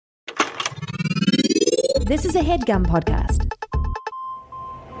This is a HeadGum podcast.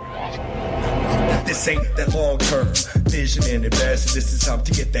 This ain't that long-term vision and invest. This is time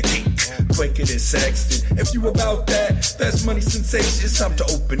to get that cake quicker than Sexton. If you about that, that's money sensation. It's time to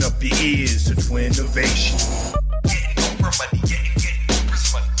open up your ears to twin innovation. Getting Oprah money, getting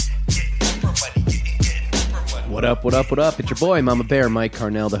Oprah's money. Getting Oprah money, getting Oprah money. What up, what up, what up? It's your boy, Mama Bear, Mike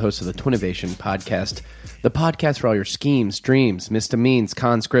Carnell, the host of the Twinnovation podcast. The podcast for all your schemes, dreams, misdemeans,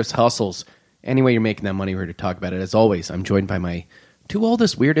 conscripts, hustles. Any way you're making that money, we're here to talk about it. As always, I'm joined by my two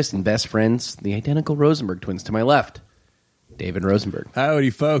oldest, weirdest, and best friends, the identical Rosenberg twins. To my left, David Rosenberg.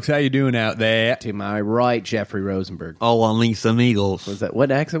 Howdy, folks. How you doing out there? To my right, Jeffrey Rosenberg. Oh, unleash some eagles. Was that, what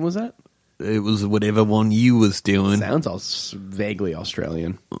accent was that? It was whatever one you was doing. Sounds all vaguely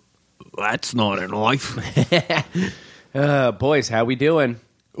Australian. That's not a knife. Boys, how we doing?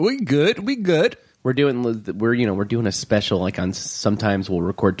 We good. We're doing a special, like on sometimes we'll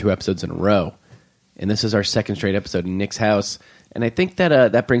record 2 episodes in a row. And this is our second straight episode in Nick's house. And I think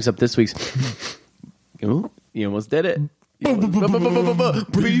that that brings up this week's Ooh, you almost did it.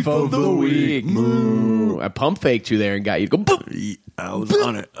 Beef of the week. I pump faked you there and got you to go boom. I was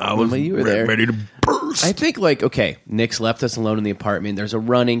on it. I was you were there. ready to burst. I think, okay, Nick's left us alone in the apartment. There's a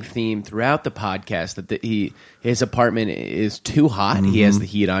running theme throughout the podcast that his apartment is too hot. Mm-hmm. He has the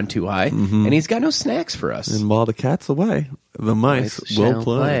heat on too high, and he's got no snacks for us. And while the cat's away, the mice will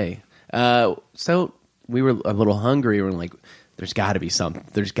play. So we were a little hungry. We're like, there's got to be some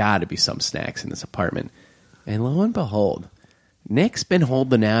snacks in this apartment. And lo and behold, Nick's been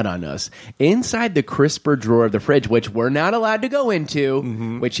holding out on us inside the crisper drawer of the fridge, which we're not allowed to go into,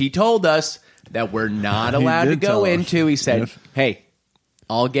 which he told us that we're not allowed to go into. He said, hey,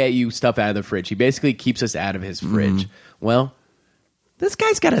 I'll get you stuff out of the fridge. He basically keeps us out of his fridge. Well, this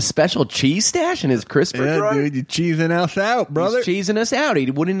guy's got a special cheese stash in his crisper drawer. Dude, you're cheesing us out, brother. He's cheesing us out. He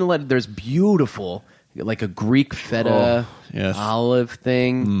wouldn't let. There's beautiful, like a Greek feta olive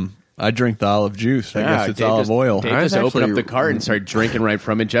thing. I drink the olive juice. I guess it's Dave olive oil. Dave just opened up the cart and started drinking right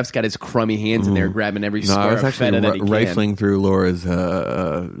from it. Jeff's got his crummy hands in there grabbing every I square was of feta that actually he can. rifling through Laura's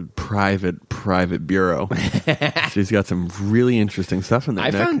private bureau. She's got some really interesting stuff in there.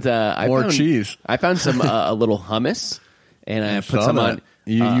 I found cheese. I found some a little hummus, and I put saw some that. on.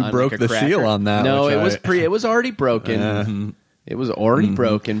 You on broke like a the seal cracker. on that. No, which it was already broken. It was already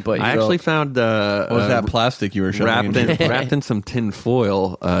broken, but I actually found What was that plastic you were shoving wrapped in some tin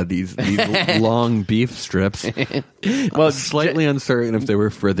foil. These long beef strips. well, Slightly uncertain if they were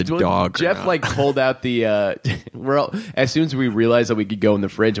for the dog. Jeff or not. pulled out the. As soon as we realized that we could go in the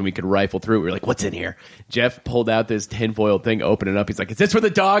fridge and we could rifle through it, we were like, "What's in here?" Jeff pulled out this tinfoil thing, opened it up. He's like, "Is this for the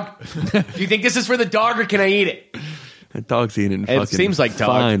dog? Do you think this is for the dog, or can I eat it?" The dog's eating. It seems like dog.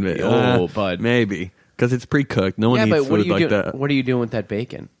 Fine, but, bud. maybe because it's pre-cooked. No one eats food like that. What are you doing with that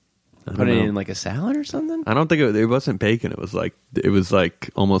bacon? Put it in like a salad or something? I don't think it wasn't bacon. It was like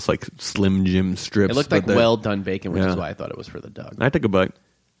almost like Slim Jim strips. It looked like well done bacon, which is why I thought it was for the dog. I took a bite.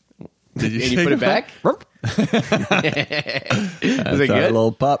 Did you put it back? Was it good?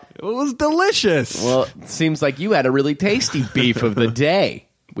 Little pup. It was delicious. Well, it seems like you had a really tasty beef of the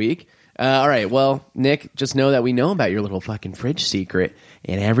week. All right, well, Nick, just know that we know about your little fucking fridge secret,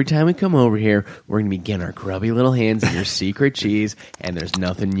 and every time we come over here, we're going to be getting our grubby little hands on your secret cheese, and there's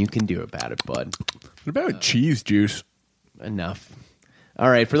nothing you can do about it, bud. What about cheese juice? Enough. All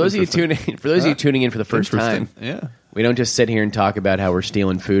right, for those of you tuning in for the first time, we don't just sit here and talk about how we're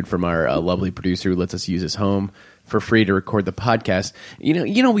stealing food from our lovely producer who lets us use his home for free to record the podcast.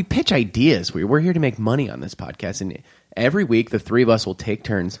 You know, we pitch ideas. We're here to make money on this podcast, and every week the three of us will take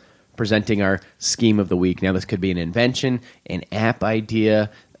turns presenting our scheme of the week. Now, this could be an invention, an app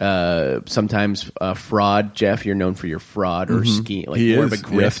idea, sometimes fraud. Jeff, you're known for your fraud or scheme, like more of a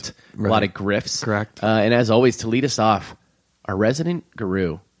grift. Yes. A lot of grifts. Correct. And as always, to lead us off, our resident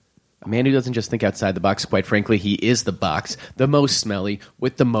guru, a man who doesn't just think outside the box. Quite frankly, he is the box, the most smelly,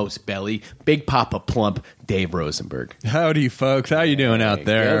 with the most belly, Big Papa Plump, Dave Rosenberg. Howdy, folks. How you doing out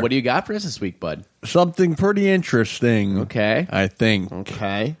there? Good. What do you got for us this week, bud? Something pretty interesting. Okay. I think.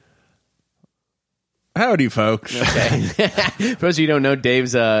 Okay. Howdy, folks. Okay. For those of you who don't know,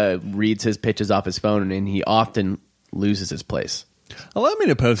 Dave's reads his pitches off his phone, and he often loses his place. Allow me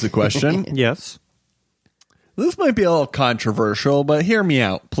to pose the question. Yes. This might be a little controversial, but hear me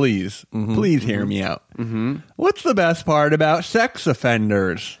out, please. Please hear me out. What's the best part about sex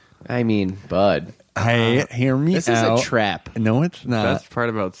offenders? I mean, bud. Hey, hear me out. This is a trap. No, it's not. Best part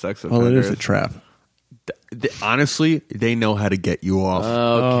about sex offenders. Well, it is a trap. Honestly, they know how to get you off.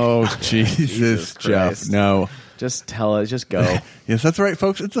 Oh, Jesus, Jesus Jeff. Christ. No. Just tell us. Just go. Yes, that's right,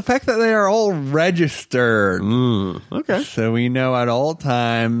 folks. It's the fact that they are all registered. Okay. So we know at all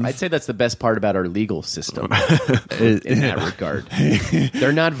times. I'd say that's the best part about our legal system in that regard.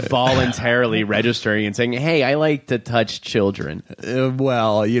 They're not voluntarily registering and saying, hey, I like to touch children.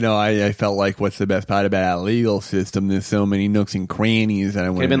 Well, I felt like what's the best part about our legal system? There's so many nooks and crannies. And I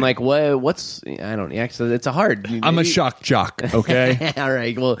would have been like, what's, I don't know. Actually, it's a hard. I'm a shock jock, okay? All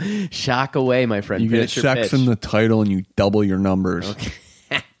right. Well, shock away, my friend. You Finish get your sex pitch. in the title and you double your numbers. Okay.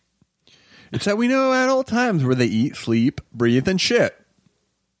 It's that we know at all times where they eat, sleep, breathe, and shit.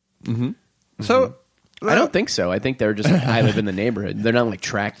 So I don't think so. I think they're just I live in the neighborhood. They're not like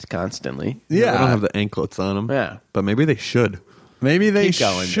tracked constantly. yeah, They don't have the anklets on them. Yeah. But maybe they should. maybe they Keep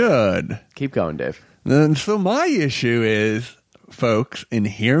going. should. Keep going, Dave. And so my issue is, folks, and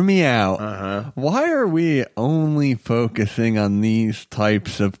hear me out. Why are we only focusing on these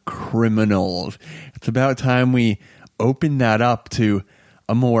types of criminals? It's about time we open that up to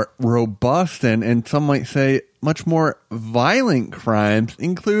a more robust and some might say much more violent crimes,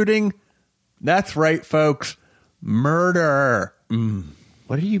 including, that's right, folks, murder.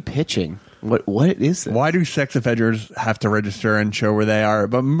 What are you pitching? What is this? Why do sex offenders have to register and show where they are,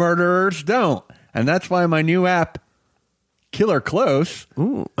 but murderers don't? And that's why my new app, Killer Close,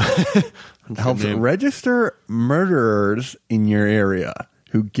 helps register murderers in your area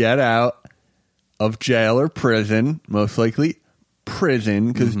who get out of jail or prison, most likely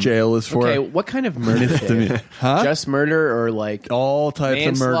prison, because jail is for Okay, what kind of murder? Dave? Huh? Just murder or like all types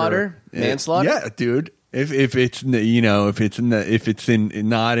of murder. Manslaughter? Yeah, dude. If it's not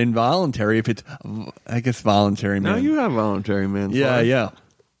involuntary, if it's I guess voluntary. No, man. you have voluntary manslaughter. Yeah.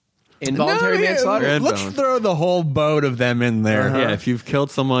 Involuntary No, yeah, manslaughter? Red Let's bone. throw the whole boat of them in there. Yeah, if you've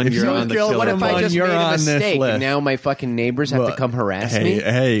killed someone, If you're you've on the killed killer What if I Someone, just you're made a on this mistake list. and now my fucking neighbors have to come harass me?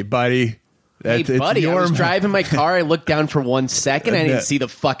 Hey, buddy. Hey, It's buddy, I your was driving my car. I looked down for 1 second. I didn't see the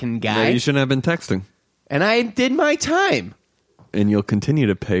fucking Yeah, guy. you shouldn't have been texting. And I did my time. And you'll continue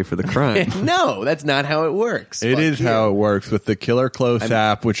to pay for the crime. No, that's not how it works. It Fuck is you. how it works with the Killer Close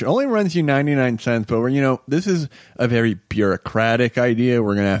app, which only runs you 99 cents. But this is a very bureaucratic idea.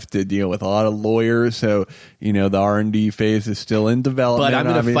 We're going to have to deal with a lot of lawyers. So, the R&D phase is still in development. But I'm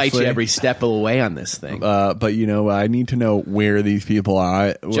going to fight you obviously. every step of the way on this thing. But I need to know where these people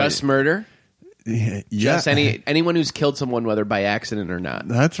are. Just murder? yeah, Just anyone who's killed someone, whether by accident or not.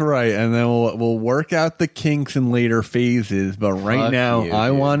 That's right, and then we'll work out the kinks in later phases. But right Fuck now, you, I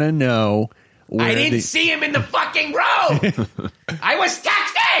dude. want to know. I didn't see him in the fucking road. I was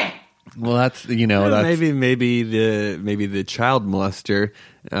texting. Well, that's that's maybe the child molester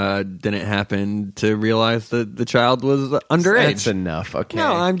didn't happen to realize that the child was underage. That's enough, okay?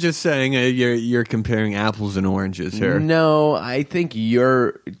 No, I'm just saying you're comparing apples and oranges here. No, I think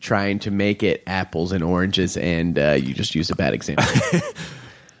you're trying to make it apples and oranges, and you just used a bad example.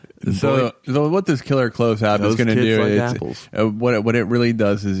 So what this Killer Close app is Those going to kids do like is apples. what it really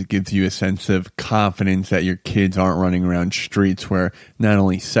does is it gives you a sense of confidence that your kids aren't running around streets where not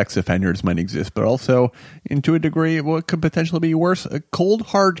only sex offenders might exist, but also, and to a degree, what could potentially be worse, cold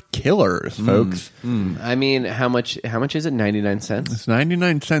hard killers, folks. I mean, how much is it? 99 cents? It's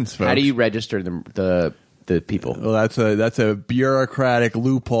 99 cents, folks. How do you register the people? Well, that's a bureaucratic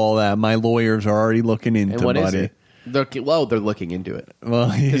loophole that my lawyers are already looking into, And what is buddy. it? They're looking into it.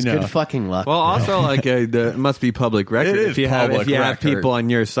 Well, It's good fucking luck. Well, also it must be public record. It is if you have public record. people on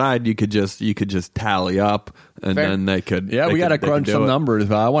your side, you could just tally up, and Fair. then they could. Yeah, we got to crunch some numbers,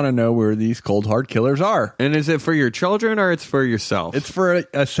 but I want to know where these cold hard killers are. And is it for your children or it's for yourself? It's for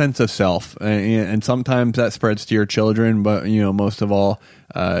a sense of self, and sometimes that spreads to your children. But most of all,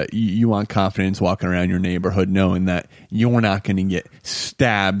 you want confidence walking around your neighborhood, knowing that you're not going to get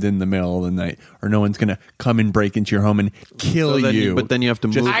stabbed in the middle of the night, or no one's going to come and break into your home and kill you. But then you have to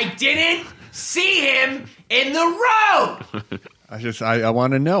move. I didn't see him in the road. I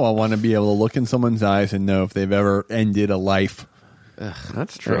want to know. I want to be able to look in someone's eyes and know if they've ever ended a life.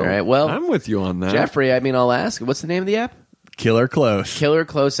 That's true. All right, well, I'm with you on that. Jeffrey, I'll ask. What's the name of the app? Killer Close. Killer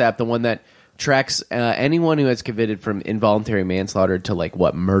Close app, the one that tracks anyone who has committed from involuntary manslaughter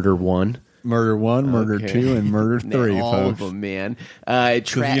to murder 1. Murder 1, murder Okay. 2, and murder 3, all folks. of them, man.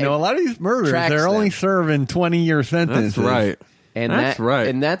 Because a lot of these murders, tracks they're only them. serving 20-year sentences. That's right. And that's right.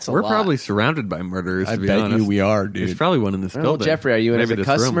 And that's a We're lot. probably surrounded by murderers. I to be bet honest. you we are, dude. There's probably one in this Well, building. Jeffrey, are you in as Maybe a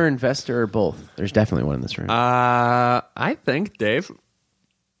this customer, room. investor, or both? There's definitely one in this room. I think, Dave,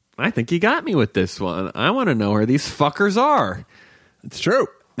 you got me with this one. I want to know where these fuckers are. It's true.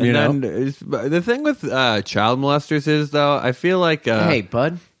 And then the thing with child molesters is, though, I feel like hey,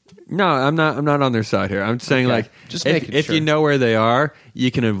 bud. no, I'm not on their side here. I'm saying Okay. Just making if sure. you know where they are, you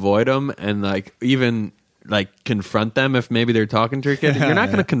can avoid them, and even like confront them if maybe they're talking to your kid. You're not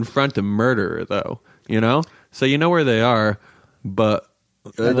going to confront a murderer, though. So you know where they are, but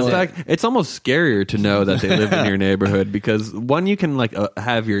the fact it's almost scarier to know that they live in your neighborhood because one, you can like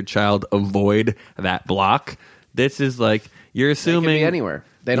have your child avoid that block. This is like you're assuming they can be anywhere.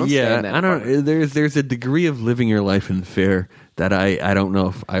 They don't. stay in that I don't. part. There's a degree of living your life in fear that I don't know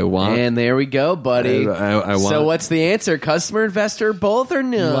if I want. And there we go, buddy. I want. So what's the answer? Customer, investor, both or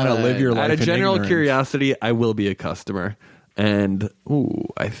no? You want to live your life Out of in general ignorance. curiosity, I will be a customer. And,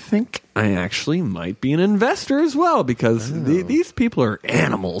 I think I actually might be an investor as well because these people are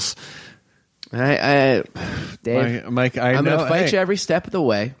animals. Dave, Mike, I'm going to fight you every step of the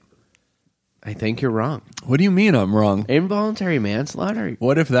way. I think you're wrong. What do you mean I'm wrong? Involuntary manslaughter?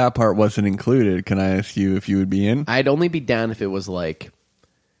 What if that part wasn't included? Can I ask you if you would be in? I'd only be down if it was like,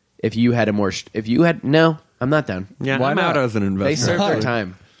 if you had no, I'm not down. Yeah, Why I'm not? out as an investor. They served their Why?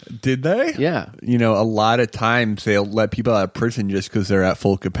 time. Did they? Yeah. A lot of times they'll let people out of prison just because they're at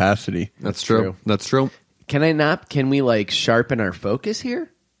full capacity. That's true. That's true. Can we like sharpen our focus here?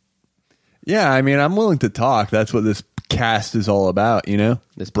 Yeah, I mean, I'm willing to talk. That's what this cast is all about,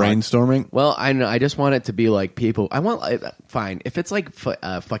 This brainstorming. Well, I know. I just want it to be like people. I want fine if it's like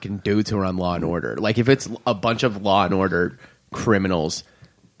fucking dudes who are on Law and Order. Like if it's a bunch of Law and Order criminals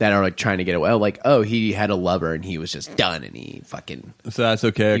that are like trying to get away. Like, oh, he had a lover and he was just done, and he fucking. So that's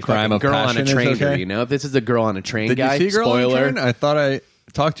okay. A he crime fucking of girl on passion a train. is okay? If this is a girl on a train Did guy, you see Girl on a spoiler. Train? I thought I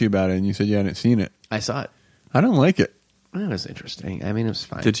talked to you about it, and you said you hadn't seen it. I saw it. I don't like it. It was interesting. I mean, it was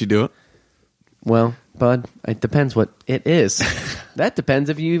fine. Did you do it? Well, bud, it depends what it is. That depends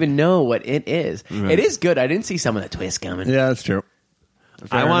if you even know what it is. Right. It is good. I didn't see some of the twists coming. Yeah, that's true.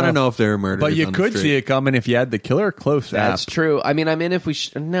 I want to know if there are murders. But you on the could street. see it coming if you had the killer close That's app. true. I mean, I'm in if we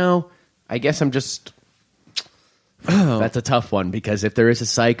no. I guess I'm just. That's a tough one because if there is a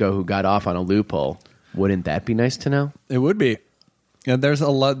psycho who got off on a loophole, wouldn't that be nice to know? It would be. And there's a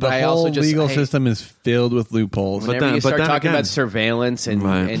lot. The I whole also just- legal hey, system is filled with loopholes. Whenever you start talking again- about surveillance and,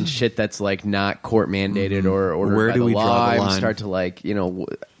 Right. and shit that's like not court mandated or ordered Where by do the we law, draw the I line? start to like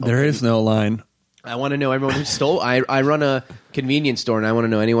There is no line. I want to know everyone who stole. I run a convenience store and I want to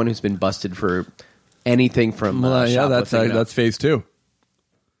know anyone who's been busted for anything from. Yeah, shoplifting. that's phase 2.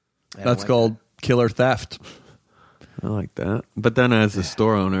 I don't That's like called killer theft. I like that. But then as a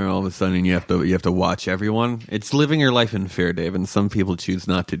store owner, all of a sudden you have to watch everyone. It's living your life in fear, Dave, and some people choose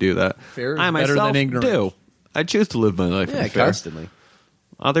not to do that. Fear is I better myself than ignorance. do. I choose to live my life that. Yeah, in fear. constantly.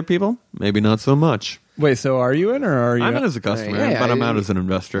 Other people, maybe not so much. Wait, so are you in or are you? I'm in as a customer, Yeah, but I'm I- out as an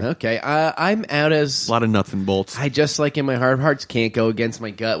investor. Okay, I'm out as. A lot of nuts and bolts. I just like in my heart of hearts can't go against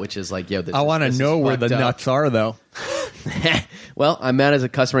my gut, which is like, yo, this. I want to know where the nuts are, though. Well, I'm out as a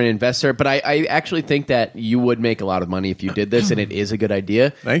customer and investor, but I actually think that you would make a lot of money if you did this, and it is a good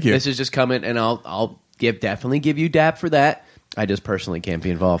idea. Thank you. This is just coming, and I'll definitely give you dap for that. I just personally can't be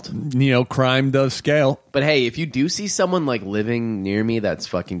involved. Crime does scale. But hey, if you do see someone like living near me that's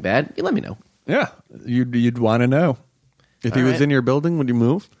fucking bad, you let me know. Yeah, you'd want to know. If he All was right. in your building, would you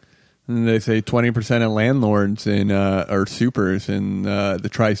move? And they say 20% of landlords are supers in the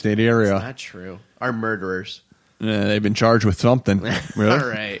tri-state area. Not true. Are murderers. They've been charged with something. Really? All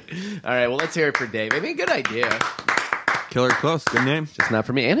right. Well, let's hear it for Dave. I mean, good idea. Killer Close, good name. Just not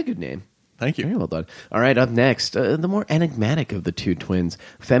for me, and a good name. Thank Very you. well done. All right, up next, the more enigmatic of the two twins.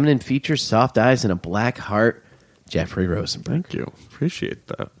 Feminine features, soft eyes, and a black heart. Jeffrey Rosenberg. Thank you. Appreciate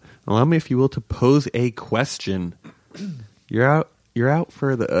that. Allow me, if you will, to pose a question. You're out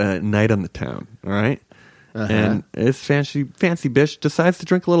for the night on the town, all right? And this fancy bitch decides to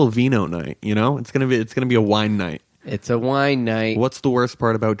drink a little vino night. It's gonna be a wine night. It's a wine night. What's the worst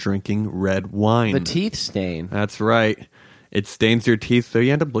part about drinking red wine? The teeth stain. That's right. It stains your teeth, so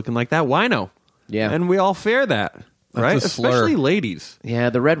you end up looking like that wino. Yeah. And we all fear that, right? a slur. Especially ladies. Yeah,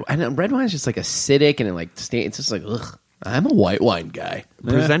 the red wine is just like acidic and it like stains. It's just like, ugh. I'm a white wine guy.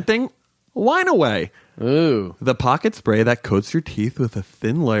 Presenting Wine Away. Ooh. The pocket spray that coats your teeth with a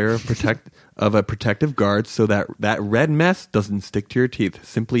thin layer of a protective guard so that red mess doesn't stick to your teeth.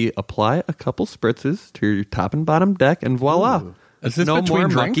 Simply apply a couple spritzes to your top and bottom deck and voila. Is this no between more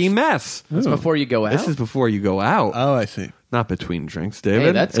drinks? mucky mess. That's before you go out. This is before you go out. Oh, I see. Not between drinks, David.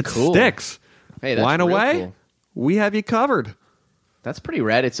 Hey, that's it cool. sticks. Hey, that's Wine real Away, cool. we have you covered. That's pretty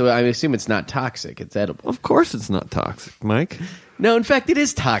rad. So I assume it's not toxic. It's edible. Of course it's not toxic, Mike. No, in fact, it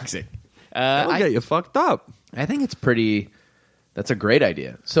is toxic. That'll get you fucked up. I think it's pretty. That's a great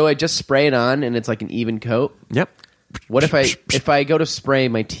idea. So I just spray it on, and it's like an even coat. Yep. What if I go to spray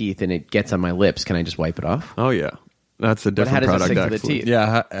my teeth and it gets on my lips? Can I just wipe it off? Oh, yeah. That's a But how different does it product. stick to the teeth?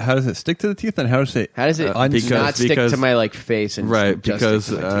 Yeah, how does it stick to the teeth, and how does it? How does it not stick to my like face? And Right, just because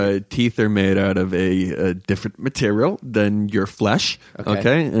stick to my teeth? teeth are made out of a different material than your flesh. Okay.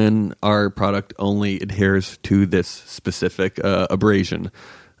 Okay, and our product only adheres to this specific abrasion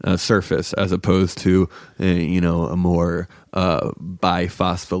surface, as opposed to a more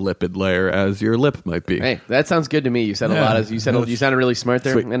biphospholipid layer as your lip might be. Hey, that sounds good to me. You said a lot. You sounded really smart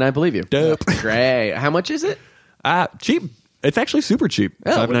there, Sweet. and I believe you. Dope. Great. How much is it? Cheap. It's actually super cheap.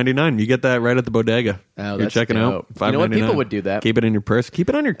 Oh, $5.99. You get that right at the bodega. Oh, You're that's checking dope. out. $5.99. You know what? People would do that. Keep it in your purse. Keep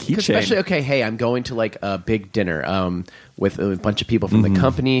it on your keychain. Especially, okay, hey, I'm going to like a big dinner with a bunch of people from the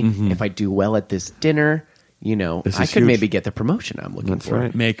company. If I do well at this dinner, This I is could huge. maybe get the promotion I'm looking That's for.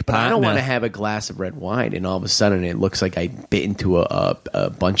 right. Make But I don't partner. want to have a glass of red wine and all of a sudden it looks like I bit into a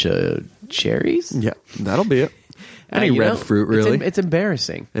bunch of cherries. Yeah, that'll be it. Any red fruit, really. It's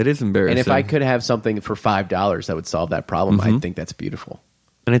embarrassing. It is embarrassing. And if I could have something for $5 that would solve that problem, I think that's beautiful.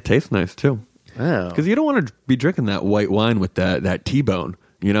 And it tastes nice, too. Oh. Because you don't want to be drinking that white wine with that T-bone.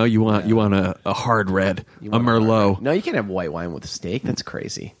 You want a hard red, a Merlot. No, you can't have white wine with steak. That's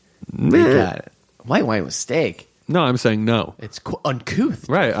crazy. You got it. White wine with steak. No, I'm saying no. It's uncouth.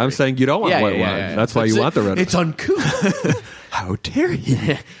 Right, I'm saying you don't want white wine. Yeah. That's why you want the red. It's uncouth. How dare you?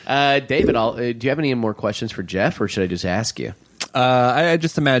 David, do you have any more questions for Jeff, or should I just ask you? I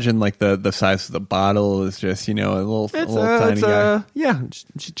just imagine like the size of the bottle is just a little tiny guy.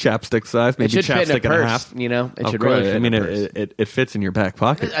 Chapstick size, maybe It should fit in a chapstick and a purse. half. It Of should course. really fit I mean, in a purse. it fits in your back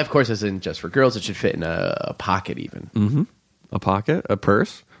pocket. Of course, this isn't just for girls. It should fit in a pocket, even. A pocket, a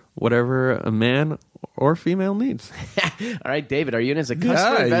purse, whatever a man or female needs. All right, David, are you in as a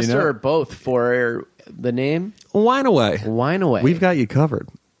customer, investor, or both for the name? Wine away. Wine away. We've got you covered.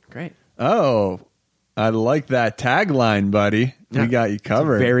 Great. Oh, I like that tagline, buddy. We got you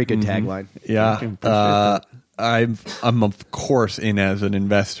covered. Very good tagline. Yeah. I'm of course in as an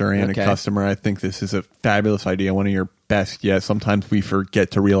investor and Okay. a customer. I think this is a fabulous idea. One of your best yet. Sometimes we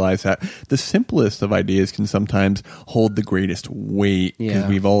forget to realize that the simplest of ideas can sometimes hold the greatest weight because Yeah.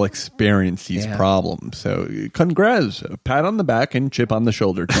 we've all experienced these Yeah. problems. So congrats, a pat on the back and chip on the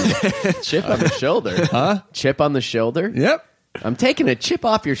shoulder. Too. Chip on the shoulder. Huh? Chip on the shoulder? Yep. I'm taking a chip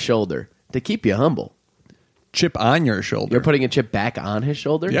off your shoulder to keep you humble. Chip on your shoulder. You're putting a chip back on his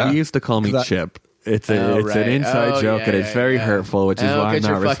shoulder? Yeah. He used to call me 'Cause I- Chip. It's right. an inside Oh, joke, yeah, and it's yeah, very yeah. hurtful, which is Oh, why I'm 'cause not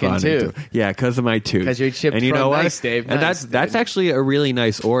you're fucking responding to tooth. it. Yeah, because of my tooth. 'Cause you're chipped and you from- know what? nice, Dave. And Nice, that's dude. actually a really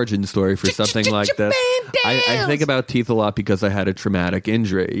nice origin story for something like this. I think about teeth a lot because I had a traumatic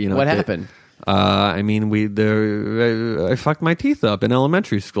injury. What happened? I mean, I fucked my teeth up in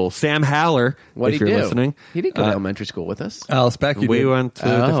elementary school. Sam Haller, What if did he you're do? listening, He didn't go to elementary school with us. Alice Peck. You we did. went to Oh,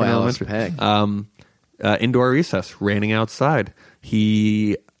 different Alice elementary. Peck. Indoor recess, raining outside.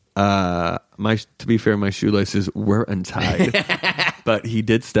 He, to be fair, my shoelaces were untied, but he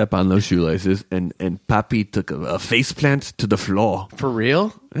did step on those shoelaces, and Papi took a face plant to the floor. For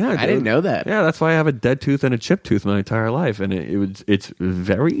real? Yeah, I dude. didn't know that. Yeah, that's why I have a dead tooth and a chipped tooth my entire life, and it's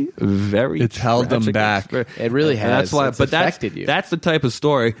very, very. It's held them tragic. back. It really And that's has. why. It's But affected you. that's the type of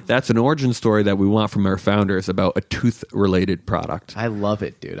story. That's an origin story that we want from our founders about a tooth-related product. I love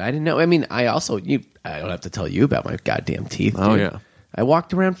it, dude. I didn't know. I mean, I don't have to tell you about my goddamn teeth, dude. Oh, yeah. I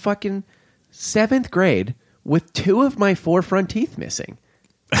walked around fucking 7th grade with 2 of my 4 front teeth missing.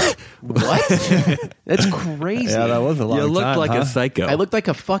 What? That's crazy. Yeah, that was a long You looked time, like huh? a psycho. I looked like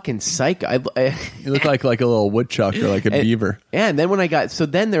a fucking psycho. You look like a little woodchuck or like a beaver. Yeah, and then when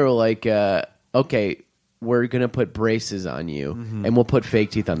then they were like, okay, we're going to put braces on you, and we'll put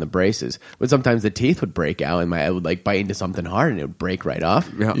fake teeth on the braces. But sometimes the teeth would break out, and I would like bite into something hard, and it would break right off.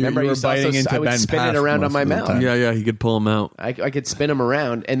 Yeah. Remember, You were I used to also- biting into I would Ben spin it Paff around on most my of the mouth. time. Yeah, he could pull them out. I could spin them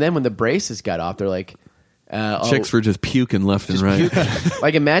around, and then when the braces got off, they're like, Chicks were just puking left and right.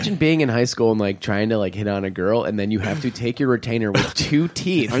 like imagine being in high school and like trying to like hit on a girl, and then you have to take your retainer with 2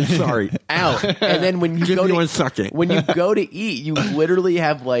 teeth. I'm sorry. Out, and then when you Give go me to one second. when you go to eat, you literally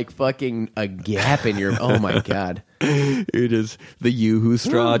have like fucking a gap in your. Oh my god! It is the Yoo-hoo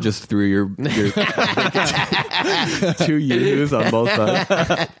straw just through your 2 Yoo-hoos on both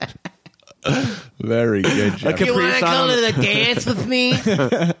sides. Very good, Jeff. You wanna go to the dance with me?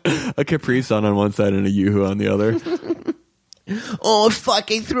 A Capri Sun on one side and a Yoo-hoo on the other. Oh,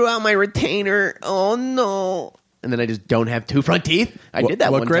 fucking threw out my retainer. Oh no! And then I just don't have 2 front teeth. I did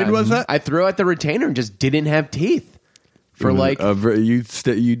that. What one grade time. was that? I threw out the retainer and just didn't have teeth for like. you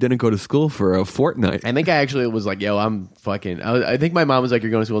didn't go to school for a fortnight. I think I actually was like, yo, I'm fucking. I think my mom was like,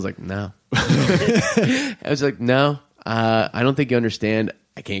 you're going to school. I was like, no. I was like, no. I don't think you understand.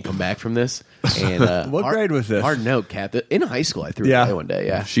 I can't come back from this. And What grade was this? Hard note, Cap. In high school, I threw it away one day.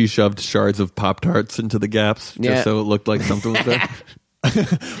 Yeah, She shoved shards of Pop-Tarts into the gaps just so it looked like something was there.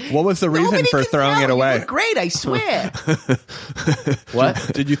 What was the reason Nobody for can throwing tell. it away? You look great, I swear.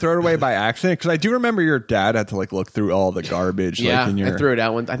 What? Did you throw it away by accident? Because I do remember your dad had to like look through all the garbage. Yeah, like, in your... I threw it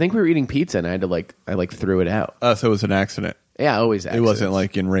out once. I think we were eating pizza, and I had to I threw it out. So it was an accident. Yeah, always. It wasn't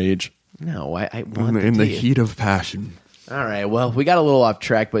like in rage. No, I want In the tea. heat of passion. All right, well, we got a little off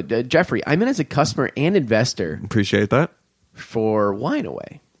track, but Jeffrey, I'm in as a customer and investor Appreciate that. for Wine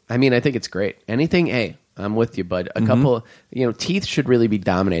Away. I mean, I think it's great. Anything, hey, I'm with you, bud. A couple, teeth should really be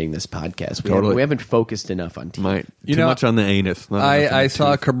dominating this podcast. Totally. We haven't focused enough on teeth. Too much on the anus. not enough on I the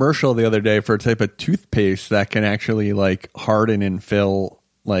saw a teeth. commercial the other day for a type of toothpaste that can actually like harden and fill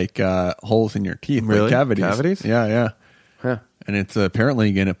like holes in your teeth, Really? like cavities. Cavities? Yeah. Huh. And it's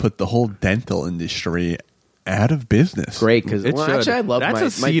apparently going to put the whole dental industry out of business. Great, because It should. actually, I love That's my a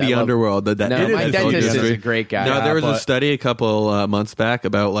seedy I love- underworld. That No, it my is dentist seedy. is a great guy. No, there was a but- study a couple months back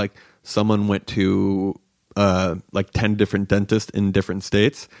about like someone went to like 10 different dentists in different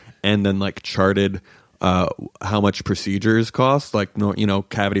states, and then like charted how much procedures cost, like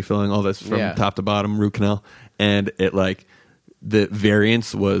cavity filling, all this from top to bottom, root canal, and it like the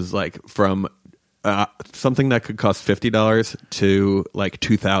variance was like from something that could cost $50 to like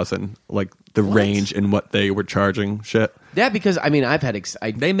 $2,000, like the range in what they were charging. Shit. Yeah, because I mean, I've had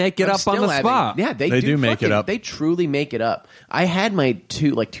They make it I'm up on still the spot. Yeah, they do make it up. They truly make it up. I had my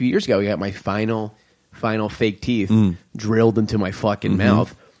 2 years ago. I got my final fake teeth drilled into my fucking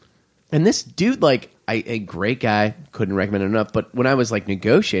mouth, and this dude, like, a great guy, couldn't recommend it enough. But when I was like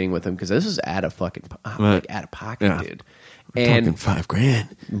negotiating with him, because this was out of fucking like out of pocket, Yeah. dude, Talking and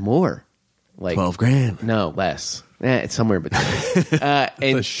 $5,000, more, like $12,000. no less. It's somewhere in between.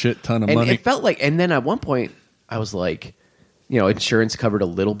 And a shit ton of and money. it felt like, and then at one point, I was like, insurance covered a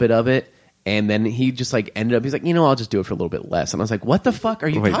little bit of it, and then he just like ended up. He's like, I'll just do it for a little bit less. And I was like, what the fuck are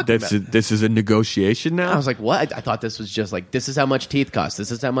you Wait, talking about? this is a negotiation now? I was like, what? I thought this was just like, this is how much teeth cost. This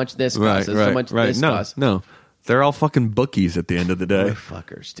is how much this costs. right, This is how much this no, costs. no. They're all fucking bookies at the end of the day. They're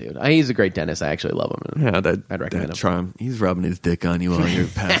fuckers, dude. He's a great dentist. I actually love him. Yeah, I'd recommend him. try him. He's rubbing his dick on you while you're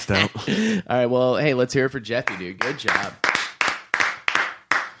passed out. All right, well, hey, let's hear it for Jeffy, dude. Good job.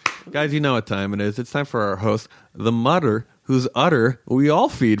 Guys, you know what time it is. It's time for our host, the Mutter, whose udder we all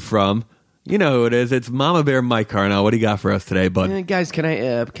feed from. You know who it is. It's Mama Bear Mike Carnell. What do you got for us today, bud? Guys, can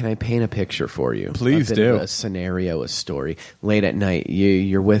I paint a picture for you? Please A bit do. of a scenario, a story. Late at night,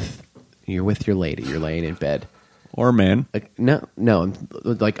 you're with your lady. You're laying in bed. Or man. Like, no,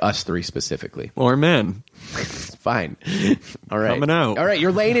 like us three specifically. Or man. Fine. All right. Coming out. All right,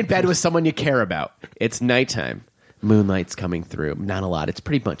 you're laying in bed with someone you care about. It's nighttime. Moonlight's coming through. Not a lot. It's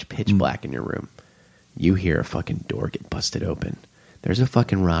pretty much pitch black in your room. You hear a fucking door get busted open. There's a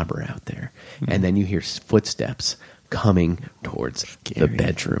fucking robber out there. And then you hear footsteps coming towards the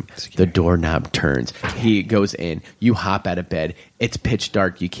bedroom. The doorknob turns. He goes in. You hop out of bed. It's pitch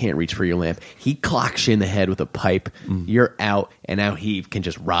dark. You can't reach for your lamp. He clocks you in the head with a pipe. You're out, and now he can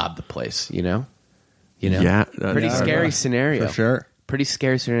just rob the place, you know? Yeah. Pretty scary scenario. For sure. Pretty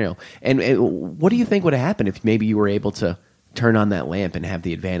scary scenario. And what do you think would have happened if maybe you were able to turn on that lamp and have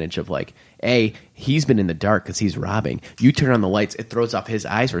the advantage of like, A, he's been in the dark because he's robbing. You turn on the lights, it throws off his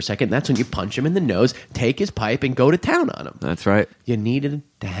eyes for a second. That's when you punch him in the nose, take his pipe, and go to town on him. That's right. You needed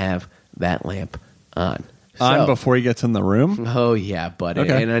to have that lamp on. On So- before he gets in the room? Oh, yeah, buddy.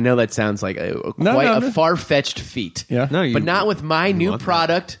 Okay. And I know that sounds like No, quite no, a no. far-fetched feat. Yeah. No, but not with my new want that.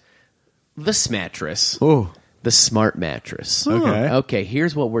 product, the Smattress. Oh. The Smart Mattress. Okay. Okay,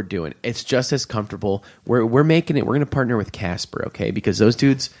 here's what we're doing. It's just as comfortable. We're making it. We're going to partner with Casper, okay? Because those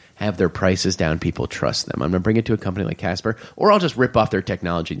dudes have their prices down. People trust them. I'm going to bring it to a company like Casper, or I'll just rip off their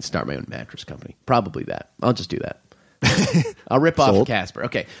technology and start my own mattress company. Probably that. I'll just do that. I'll rip off Casper.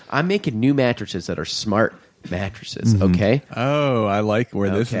 Okay, I'm making new mattresses that are smart mattresses, okay? Oh, I like where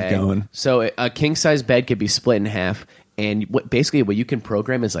this is going. So a king-size bed could be split in half, and basically what you can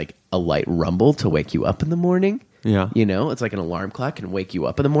program is like a light rumble to wake you up in the morning. Yeah. You know, it's like an alarm clock can wake you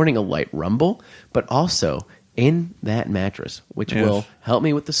up in the morning, a light rumble, but also in that mattress, which Yes. will help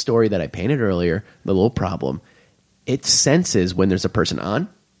me with the story that I painted earlier, the little problem, it senses when there's a person on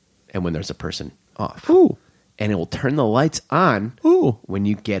and when there's a person off. Ooh. And it will turn the lights on Ooh. when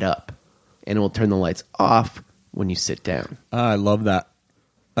you get up, and it will turn the lights off when you sit down. I love that.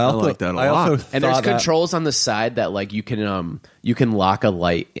 I like that a lot. also And there's thought that- controls on the side that like you can lock a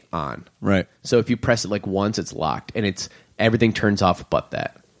light on. Right. So if you press it like once, it's locked, and everything turns off but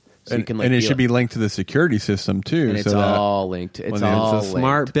that. So you can and it be should be linked to the security system too. And it's so all linked. It's all a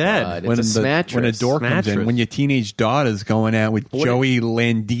smart bed. It's a smattress. When a door comes in, when your teenage daughter's going out with Joey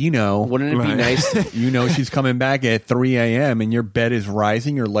Landino, wouldn't it be nice? You know she's coming back at 3 a.m. and your bed is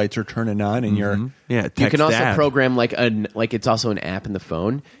rising, your lights are turning on, and you're you can also program like it's also an app in the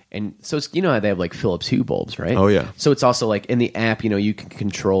phone, and so it's, you know how they have like Philips Hue bulbs, right? Oh yeah. So it's also like in the app, you know, you can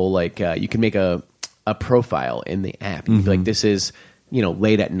control like you can make a profile in the app. You can be like, this is, you know,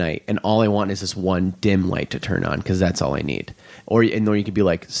 late at night, and all I want is this one dim light to turn on because that's all I need. Or you could be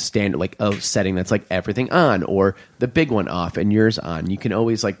like standard, like a setting that's like everything on, or the big one off and yours on. You can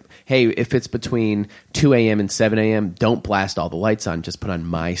always like, hey, if it's between 2 a.m. and 7 a.m., don't blast all the lights on. Just put on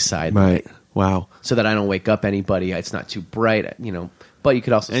my side light. Wow. So that I don't wake up anybody. It's not too bright, you know. But you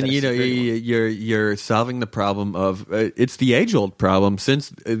could also and you know you're solving the problem of it's the age-old problem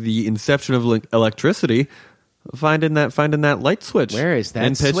since the inception of electricity. Finding that light switch. Where is that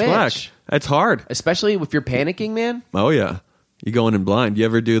in pitch switch? black? It's hard, especially if you're panicking, man. Oh yeah, you going in blind. You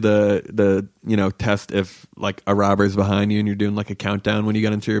ever do the you know test if like a robber's behind you and you're doing like a countdown when you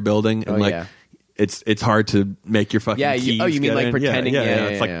get into your building and it's hard to make your fucking keys you mean like in. pretending? Yeah,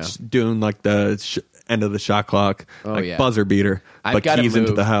 it's like doing like the end of the shot clock, buzzer beater, but keys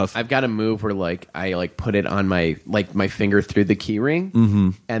into the house. I've got a move where like I like put it on my finger through the key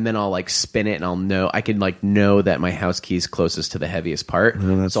ring, and then I'll like spin it, and I can like know that my house key is closest to the heaviest part.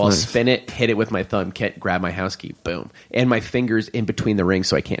 So I'll spin it, hit it with my thumb, grab my house key, boom, and my finger's in between the rings,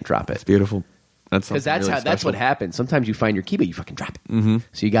 so I can't drop it. It's beautiful. Because that's what happens. Sometimes you find your key, but you fucking drop it.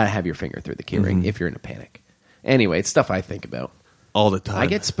 So you got to have your finger through the key ring if you're in a panic. Anyway, it's stuff I think about all the time. I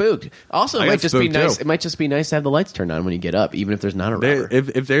get spooked. Also, it might just be nice. It might just be nice to have the lights turned on when you get up, even if there's not a robber.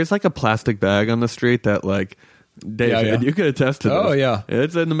 If there's like a plastic bag on the street that like Dave, you could attest to this. Oh yeah,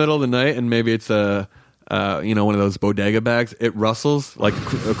 it's in the middle of the night and maybe it's a you know, one of those bodega bags. It rustles like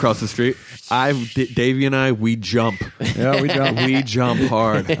across the street. Davey and I, we jump. Yeah, we jump. We jump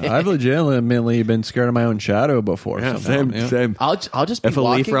hard. I've legitimately been scared of my own shadow before. Yeah, same. I'll just be if a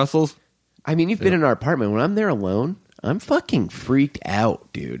leaf rustles. I mean, you've been in our apartment. When I'm there alone, I'm fucking freaked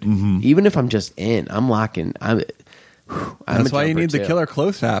out, dude. Even if I'm just in, I'm locking. That's why you need the Killer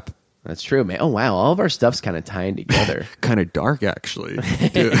Close app. That's true, man. Oh, wow. All of our stuff's kind of tying together. Kind of dark, actually.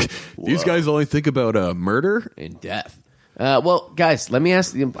 Dude, these guys only think about murder and death. Well, guys, let me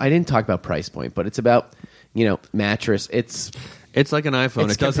ask you. I didn't talk about price point, but it's about, you know, mattress. It's like an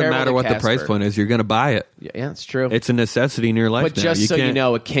iPhone. It doesn't matter what the price point is. You're going to buy it. Yeah, it's true. It's a necessity in your life. But just so you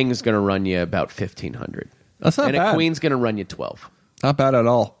know, a king's going to run you about $1,500. That's not bad. And a queen's going to run you $12. Not bad at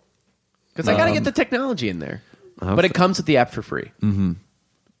all. Because I got to get the technology in there. But it comes with the app for free.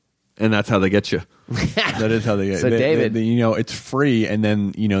 And that's how they get you. That is how they get you. So, David, you know, it's free, and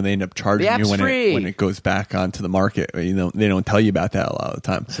then, you know, they end up charging you when it goes back onto the market. You know, they don't tell you about that a lot of the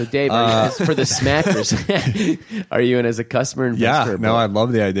time. So, Dave, for the smackers, are you in as a customer investor? Yeah, no, I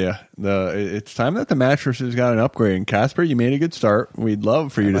love the idea. It's time that the mattresses got an upgrade. And Casper, you made a good start. We'd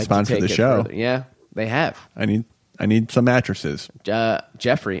love for you to sponsor the show. Yeah, they have. I need some mattresses.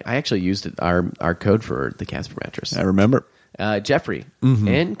 Jeffrey, I actually used our code for the Casper mattress. I remember. Jeffrey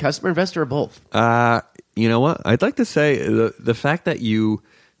and customer investor are both. You know what? I'd like to say the fact that you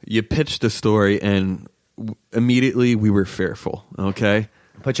pitched the story and immediately we were fearful. Okay,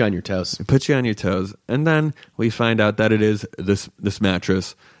 put you on your toes. Put you on your toes, and then we find out that it is this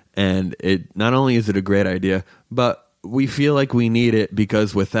mattress, and it not only is it a great idea, but we feel like we need it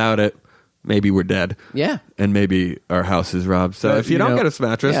because without it, maybe we're dead. Yeah, and maybe our house is robbed. So if you don't get a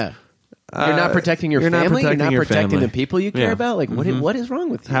mattress. Yeah. You're not protecting your family. You're not protecting the people you care about. Like, what is wrong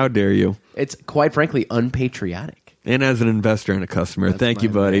with you? How dare you? It's quite frankly unpatriotic. And as an investor and a customer, thank you,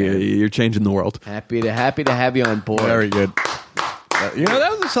 buddy. Man. You're changing the world. Happy to have you on board. Very good. You know,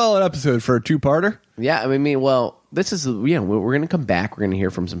 that was a solid episode for a two-parter. Yeah, I mean, well, this is we're going to come back. We're going to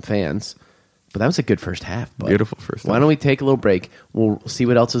hear from some fans. But that was a good first half. Bud. Beautiful first half. Why don't we take a little break? We'll see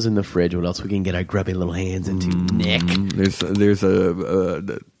what else is in the fridge, what else we can get our grubby little hands into. Nick. There's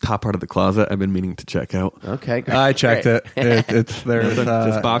a top part of the closet I've been meaning to check out. Okay, great. I checked it. There's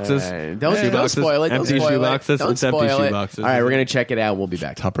just boxes. Don't spoil it. Empty shoe boxes. Don't it's empty spoil shoe boxes. All right, we're going to check it out. We'll be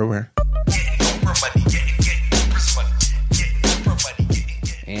back. Tupperware.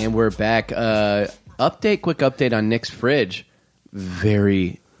 And we're back. Quick update on Nick's fridge.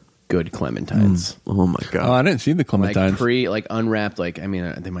 Very good clementines. Oh my god! Oh, I didn't see the clementines. Like unwrapped. Like, I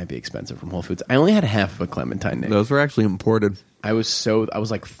mean, they might be expensive from Whole Foods. I only had half of a clementine, Nick. Those were actually imported. I was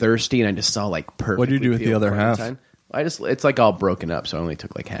like thirsty, and I just saw like perfect. What did you do with the other half? It's like all broken up, so I only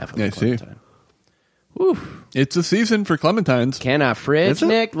took like half of the clementine. Woo. It's a season for clementines. Can I fridge,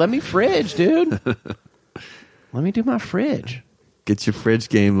 Nick? Let me fridge, dude. Let me do my fridge. Get your fridge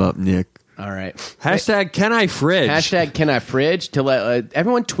game up, Nick. All right. Hashtag Can I Fridge? Hashtag Can I Fridge. To let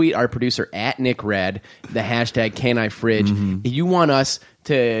everyone tweet our producer at Nick Red the hashtag Can I Fridge. You want us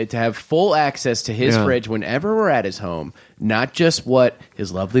to have full access to his fridge whenever we're at his home, not just what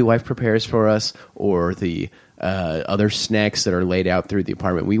his lovely wife prepares for us or the other snacks that are laid out through the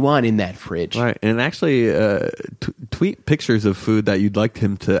apartment. We want in that fridge. Right, and actually tweet pictures of food that you'd like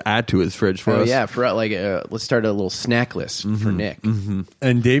him to add to his fridge for us. Yeah, for let's start a little snack list for Nick.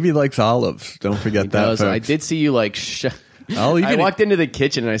 And Davey likes olives. Don't forget that. Folks. I did see you I walked into the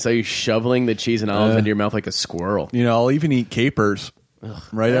kitchen and I saw you shoveling the cheese and olives into your mouth like a squirrel. I'll even eat capers.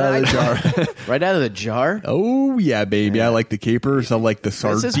 Right out of the jar. Right out of the jar? Oh, yeah, baby. Yeah. I like the capers. I like the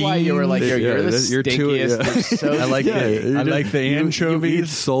sardines. This is why you were like, you're the stinkiest. I like the anchovies. You eat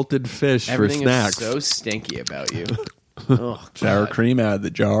salted fish Everything for snacks. Is so stinky about you. Sour cream out of the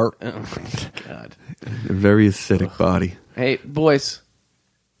jar. Oh, my God. A very acidic body. Hey, boys.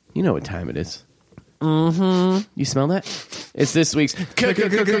 You know what time it is. Mm-hmm. You smell that? It's this week's Catch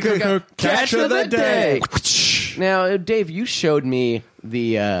of the Day. Now, Dave, you showed me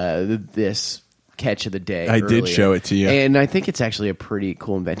this Catch of the Day. I did show it to you. And I think it's actually a pretty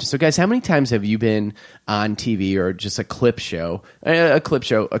cool invention. So, guys, how many times have you been on TV or just a clip show,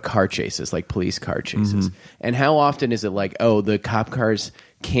 car chases, like police car chases? And how often is it like, the cop cars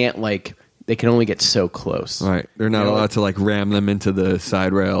can't, they can only get so close. Right. They're not allowed to ram them into the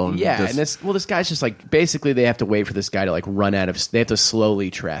side rail. And this guy's just basically they have to wait for this guy to run out of, they have to slowly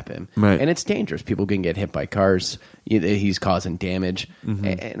trap him. Right. And it's dangerous. People can get hit by cars. He's causing damage.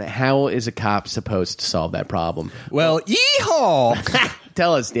 And how is a cop supposed to solve that problem? Well, yeehaw!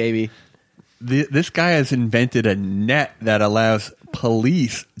 Tell us, Davey. This guy has invented a net that allows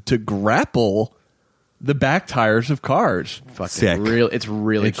police to grapple the back tires of cars. Sick. It's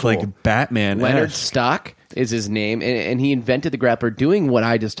really cool. It's like Batman. Leonard Stock is his name, and he invented the grappler doing what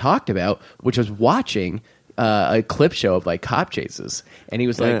I just talked about, which was watching a clip show of cop chases. And he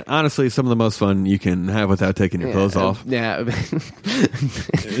was like... honestly, some of the most fun you can have without taking your clothes off. Yeah.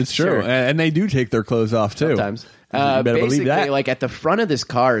 It's true. Sure. And they do take their clothes off, too. Sometimes. You better believe that. At the front of this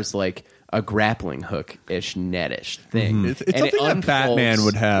car is a grappling hook-ish, net-ish thing. It's something that Batman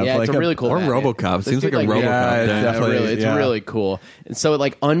would have. Yeah, it's a really cool Or Batman. RoboCop. Seems like a RoboCop. It's really cool. And so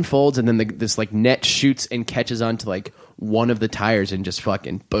it unfolds, and then this net shoots and catches onto one of the tires, and just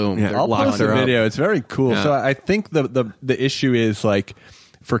fucking boom. Yeah, I'll post the video. It's very cool. Yeah. So I think the issue is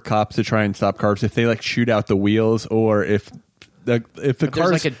for cops to try and stop cars if they shoot out the wheels, or if the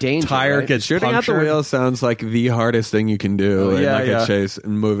car's tire gets shooting punctured. Out the wheel sounds like the hardest thing you can do in a chase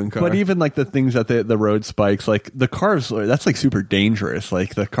and moving car. But even the things that the road spikes, the cars, that's super dangerous.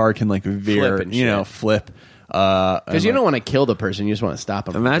 The car can veer, flip. Because you don't want to kill the person, you just want to stop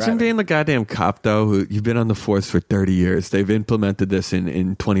them. Imagine being the goddamn cop, though, who you've been on the force for 30 years. They've implemented this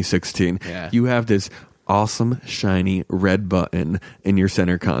in 2016. Yeah. You have this awesome shiny red button in your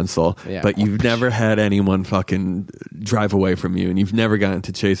center console, but you've never had anyone fucking drive away from you, and you've never gotten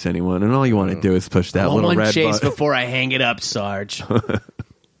to chase anyone, and all you want to do is push that little red chase button before I hang it up, Sarge.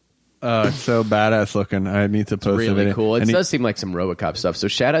 It's so badass looking. I need to post it. Really cool. It does seem like some RoboCop stuff. So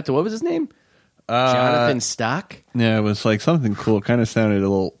shout out to, what was his name? Jonathan Stock? Yeah, it was something cool. Kind of sounded a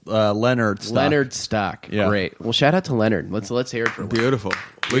little Leonard Stock. Leonard Stock. Yeah. Great. Well, shout out to Leonard. Let's hear it for Beautiful.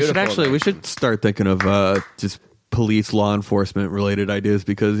 We should start thinking of just police, law enforcement related ideas,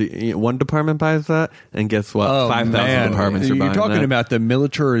 because one department buys that, and guess what? 5,000 departments are buying You're talking that. about the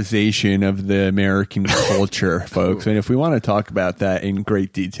militarization of the American culture, folks. And if we want to talk about that in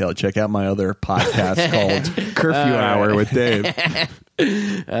great detail, check out my other podcast called Curfew Hour with Dave.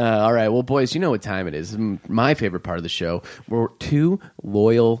 All right. Well, boys, you know what time it is. My favorite part of the show. We're two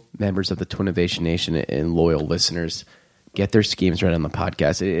loyal members of the Twinnovation Nation and loyal listeners get their schemes right on the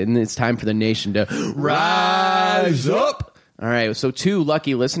podcast. And it's time for the nation to rise up. All right. So two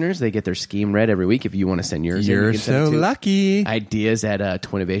lucky listeners, they get their scheme read every week. If you want to send yours, you're so lucky. Ideas at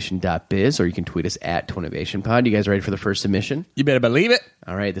twinnovation.biz, or you can tweet us at TwinnovationPod. You guys ready for the first submission? You better believe it.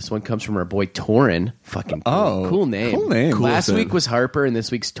 All right. This one comes from our boy Torin. Fucking cool. Cool name. Cool name. Last week was Harper, and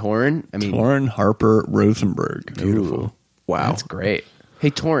this week's Torin. Torin Harper Rosenberg. Beautiful. Ooh, wow. That's great.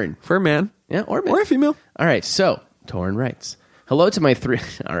 Hey, Torin. For a man. Yeah, or a man. Or a female. All right. So, Torin writes, hello to my three.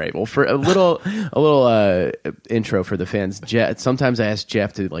 All right. Well, for a little intro for the fans. Sometimes I ask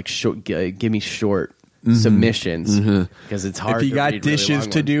Jeff to give me short submissions because it's hard. If you to got read dishes really long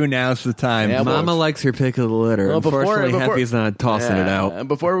to do, now's the time. Yeah, Mama likes her pick of the litter. Well, Unfortunately, Heffy's not tossing it out.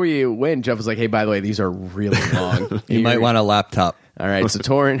 Before we went, Jeff was like, "Hey, by the way, these are really long. You might want a laptop." All right, so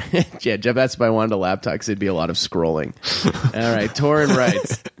Torin, yeah, Jeff asked if I wanted a laptop because it'd be a lot of scrolling. All right, Torin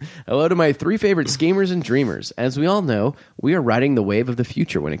writes, hello to my 3 favorite schemers and dreamers. As we all know, we are riding the wave of the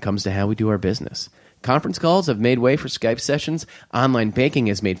future when it comes to how we do our business. Conference calls have made way for Skype sessions, online banking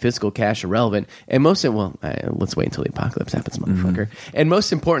has made physical cash irrelevant, and let's wait until the apocalypse happens, motherfucker. And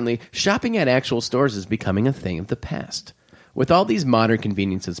most importantly, shopping at actual stores is becoming a thing of the past. With all these modern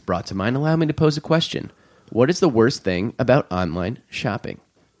conveniences brought to mind, allow me to pose a question. What is the worst thing about online shopping?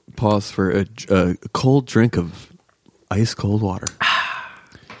 Pause for a cold drink of ice cold water.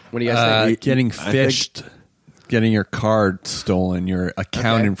 What do you guys think? Getting phished, getting your card stolen, your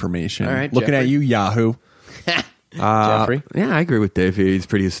account information. All right, looking Jeffrey. at you, Yahoo. Jeffrey? Yeah, I agree with Dave. He's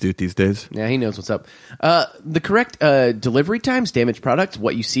pretty astute these days. Yeah, he knows what's up. The correct delivery times, damaged products,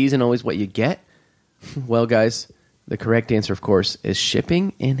 what you see isn't always what you get. Well, guys, the correct answer, of course, is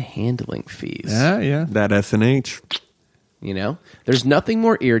shipping and handling fees. Yeah. That S&H. You know, there's nothing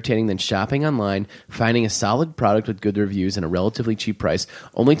more irritating than shopping online, finding a solid product with good reviews and a relatively cheap price,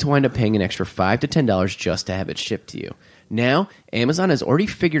 only to wind up paying an extra $5 to $10 just to have it shipped to you. Now, Amazon has already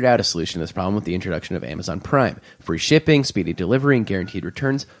figured out a solution to this problem with the introduction of Amazon Prime. Free shipping, speedy delivery, and guaranteed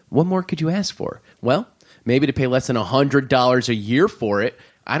returns. What more could you ask for? Well, maybe to pay less than $100 a year for it.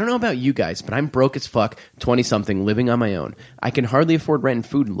 I don't know about you guys, but I'm broke as fuck, 20-something, living on my own. I can hardly afford rent and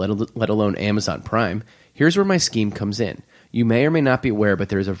food, let alone Amazon Prime. Here's where my scheme comes in. You may or may not be aware, but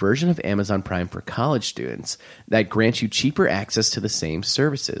there is a version of Amazon Prime for college students that grants you cheaper access to the same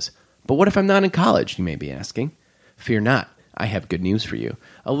services. But what if I'm not in college, you may be asking? Fear not. I have good news for you.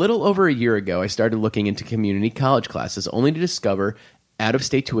 A little over a year ago, I started looking into community college classes only to discover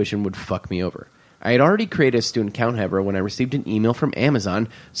out-of-state tuition would fuck me over. I had already created a student account, however, when I received an email from Amazon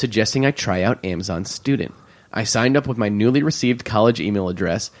suggesting I try out Amazon Student. I signed up with my newly received college email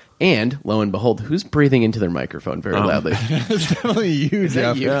address, and, lo and behold, who's breathing into their microphone very loudly? It's definitely you,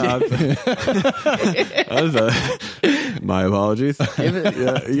 Jeff. My apologies.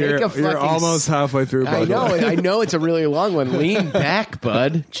 You're almost halfway through. I know. I know it's a really long one. Lean back,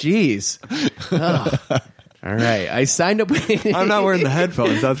 bud. Jeez. Ugh. All right, I signed up. I'm not wearing the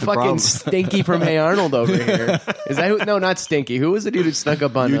headphones. That's the fucking problem. Stinky from Hey Arnold over here. Is that who? No, not Stinky. Who was the dude who snuck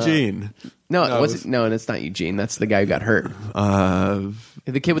up on Eugene? No, it's not Eugene. That's the guy who got hurt.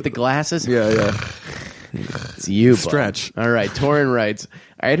 The kid with the glasses. Yeah. It's you, bud. Stretch. All right, Torin writes,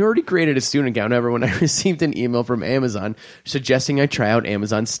 I had already created a student account, however, when I received an email from Amazon suggesting I try out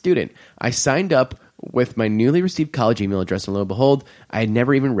Amazon Student. I signed up with my newly received college email address, and lo and behold, I had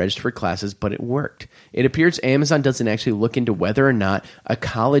never even registered for classes, but it worked. It appears Amazon doesn't actually look into whether or not a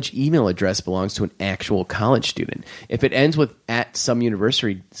college email address belongs to an actual college student. If it ends with at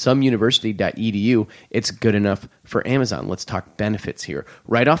someuniversity.edu, it's good enough for Amazon. Let's talk benefits here.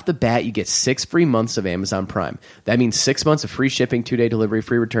 Right off the bat, you get 6 free months of Amazon Prime. That means 6 months of free shipping, 2-day delivery,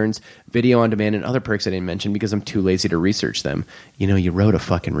 free returns, video on demand, and other perks I didn't mention because I'm too lazy to research them. You know, you wrote a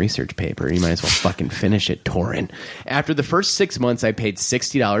fucking research paper. You might as well fucking finish it, Torin. After the first 6 months, I paid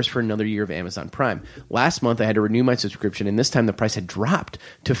 $60 for another year of Amazon Prime. Last month, I had to renew my subscription, and this time the price had dropped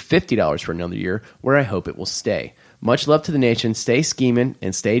to $50 for another year, where I hope it will stay. Much love to the nation. Stay scheming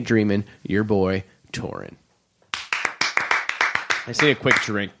and stay dreaming. Your boy, Torin. I see a quick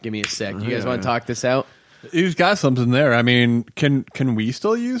drink. Give me a sec. You guys want to talk this out? He's got something there. I mean, can we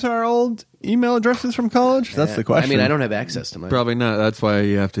still use our old email addresses from college? That's the question. I mean, I don't have access to mine. Probably not. That's why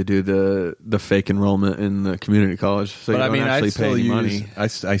you have to do the fake enrollment in the community college. So but you I don't mean, actually I still pay any use. money. I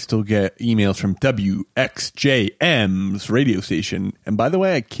still get emails from WXJM's radio station. And by the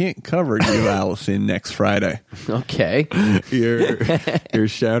way, I can't cover you, Allison, next Friday. Okay. You're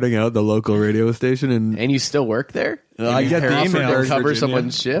shouting out the local radio station, and You still work there? I get the email to cover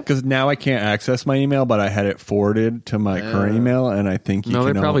someone's shift? because now I can't access my email, but I had it forwarded to my current email, and I think you no,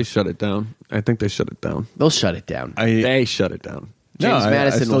 can they probably shut it down. I think they shut it down. They'll shut it down. They shut it down. James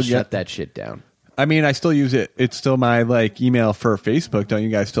Madison still will get- shut that shit down. I mean, I still use it. It's still my email for Facebook. Don't you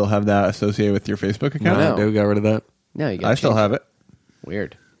guys still have that associated with your Facebook account? No. They got rid of that. No, you got. I still have it.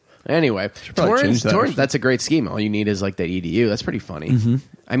 Weird. Anyway, probably change that, Torrance, actually. that's a great scheme. All you need is like that EDU. That's pretty funny.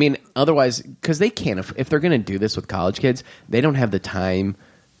 I mean, otherwise, because they can't, if they're going to do this with college kids, they don't have the time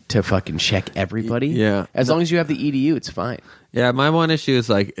to fucking check everybody. Yeah. As long as you have the EDU, it's fine. Yeah, my one issue is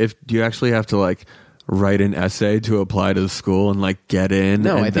do you actually have to write an essay to apply to the school and get in?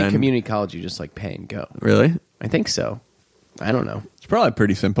 No, and I think then- community college, you just pay and go. Really? I think so. I don't know. It's probably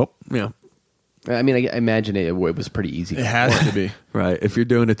pretty simple. Yeah. I mean, I imagine it was pretty easy. It has to be. Right. If you're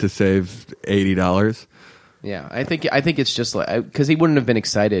doing it to save $80, Yeah, I think it's just because he wouldn't have been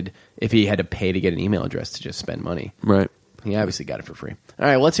excited if he had to pay to get an email address to just spend money. right? He obviously got it for free. All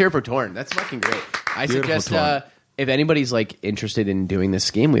right, well, let's hear it for Torn. That's fucking great. I Beautiful suggest Torn. if anybody's like interested in doing this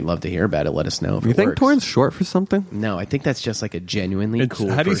scheme, we'd love to hear about it. Let us know. If You it think works. Torin's short for something? No, I think that's just like a genuinely It's, cool.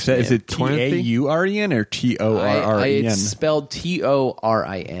 how do you first say? Is name. it Tauren or Torin? It's spelled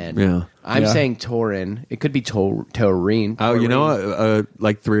Torin. Yeah. I'm Yeah. saying Torin. It could be Torin. Oh, you know Torin. what?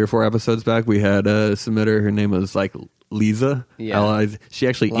 Like 3 or 4 episodes back, we had a submitter. Her name was like Lisa. Yeah. She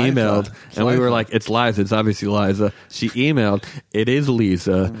actually Liza. emailed, It's and we were Liza. like, "It's Liza. It's obviously Liza." She emailed, "It is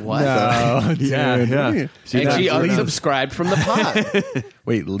Lisa." What? No, dude. Yeah. And she not- unsubscribed from the pod.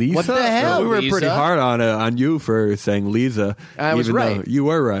 Wait, Lisa? What the hell? we were Lisa? pretty hard on you for saying Lisa. I was even though right. You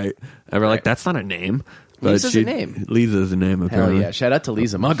were right. And we're like, Right. "That's not a name." But Lisa's a name. Lisa's a name. Hell Apparently. yeah! Shout out to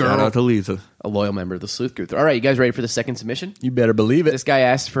Lisa, my girl, Shout out to Lisa. a loyal member of the Sleuth Group. All right, you guys ready for the second submission? You better believe it. This guy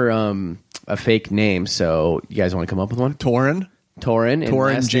asked for a fake name, so you guys want to come up with one? Torin? Torin. and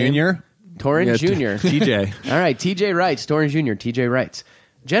Torin last name? Jr.? Torin Yeah, Jr. TJ. All right, TJ writes. Torin Jr. TJ writes.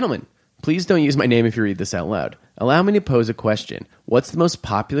 Gentlemen, please don't use my name if you read this out loud. Allow me to pose a question. What's the most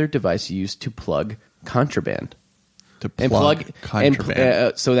popular device used to plug contraband? To And plug plug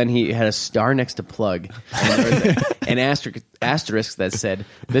contraband. so then he had a star next to plug and there was an asterisk that said,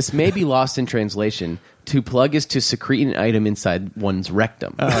 "This may be lost in translation. To plug is to secrete an item inside one's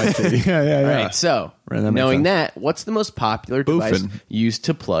rectum." Oh, I see. Yeah. All right, so Right, that makes knowing sense. that, what's the most popular device Boofing. used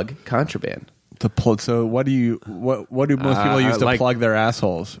to plug contraband? So what do most people use to like- plug their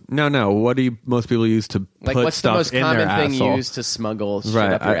assholes? No. What do most people use to Like, put what's the stuff most in common their thing asshole? used to smuggle shit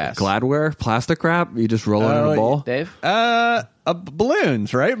Right, up your ass? Gladware, plastic wrap. You just roll it in Oh, a bowl. Dave?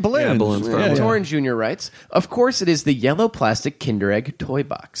 Balloons, right? Balloons. Yeah, balloons, probably. Torin Jr. writes, "Of course, it is the yellow plastic Kinder Egg toy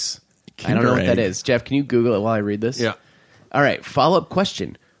box." I don't know what Kinder that Egg. is. Jeff, can you Google it while I read this? Yeah. All right, follow-up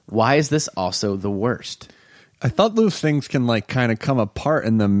question. Why is this also the worst? I thought those things can like kind of come apart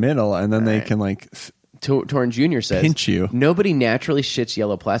in the middle, and then they Right. can like. Torin Jr. says, Pinch you. Nobody naturally shits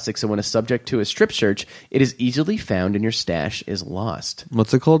yellow plastic, so when a subject to a strip search, it is easily found and your stash is lost.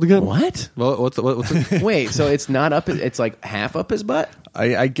 What's it called again? What? Well, what's it? Wait, so it's not up, it's like half up his butt?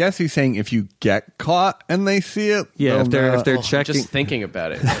 I guess he's saying if you get caught and they see it, Yeah, they'll if they're know. Oh, checking. Just thinking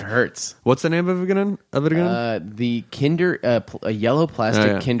about it, it hurts. What's the name of it again? The Kinder, a yellow plastic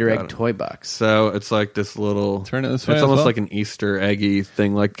Oh, yeah. Kinder Got Egg it. toy box. So it's like this little. Turn it this It's way as almost well. like an Easter eggy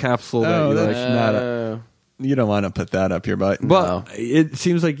thing, like capsule that Oh, you that's like. not. Uh, You don't want to put that up your butt. But it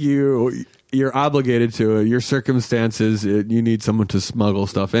seems like you're obligated to it. Your circumstances, you need someone to smuggle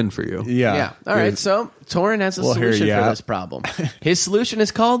stuff in for you. yeah. All right. So Torin has a We'll hear solution you for out. this problem. His solution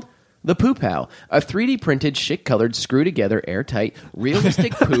is called the Poop Pal, a 3D printed, shit colored, screw together, airtight,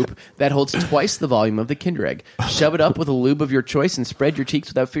 realistic poop that holds twice the volume of the Kinder Egg. Shove it up with a lube of your choice and spread your cheeks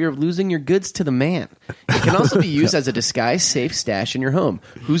without fear of losing your goods to the man. It can also be used as a disguised safe stash in your home.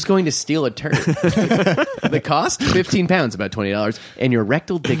 Who's going to steal a turd? The cost? £15, about $20, and your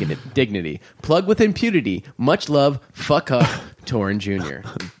rectal dignity. Plug with impunity. Much love. Fuck up, Torin Jr.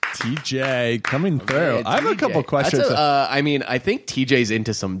 TJ coming through. Yeah, I have a TJ. couple questions. That's I mean, I think TJ's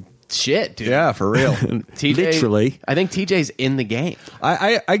into some shit, dude. Yeah, for real. TJ, Literally. I think TJ's in the game.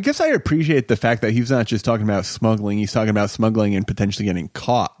 I guess I appreciate the fact that he's not just talking about smuggling. He's talking about smuggling and potentially getting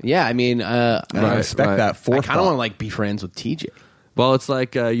caught. Yeah, I mean, And I respect that I forethought. kind of want to like be friends with TJ. Well, it's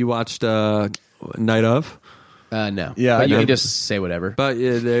like you watched Night of. No, Yeah, but you I can know. just say whatever. But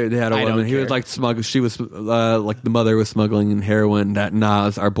yeah, they had a I don't woman. He care. was like smuggle. She was like the mother was smuggling in heroin. That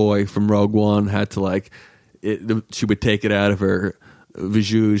Nas, our boy from Rogue One, had to like. She would take it out of her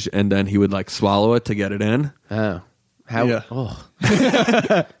vajouge, and then he would like swallow it to get it in. Oh, how? Yeah. Oh,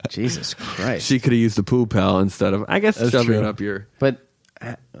 Jesus Christ! She could have used the poo pal instead of, I guess, That's shoving true. it up your. But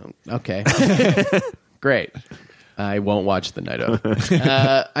okay, great. I won't watch the Night of.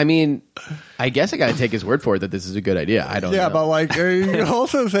 I mean, I guess I got to take his word for it that this is a good idea. I don't know. Yeah, but like, are you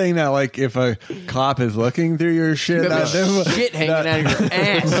also saying that like if a cop is looking through your shit, You have that they, shit hanging out of your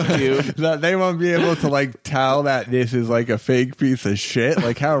ass, dude. that they won't be able to like tell that this is like a fake piece of shit?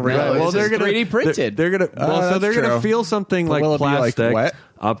 Like how real? No, well, this they're is gonna 3D printed. They're gonna. Well, so that's they're true. gonna feel something But like will it be, like, plastic wet?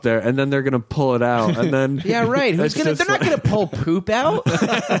 up there, and then they're gonna pull it out, and then Yeah, right. Who's it's gonna? just They're not like- gonna pull poop out.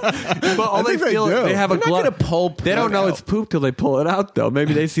 But all they think they feel, do. they have a They're not glove. gonna pull They don't poop know out. it's poop till they pull it out, though.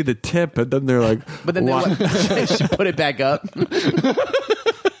 Maybe they see the tip, and then they're like, But then they "What?" should put it back up.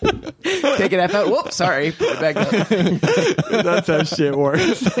 Take it out. Whoops, sorry. Put it back up. That's how shit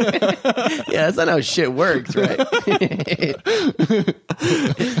works. Yeah, that's not how shit works, right?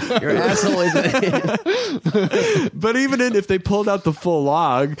 Your asshole is. But even if they pulled out the full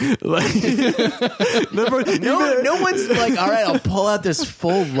log, like No one's like, all right, I'll pull out this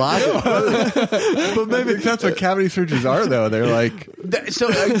full log. But maybe that's what cavity searches are, though. They're like, So,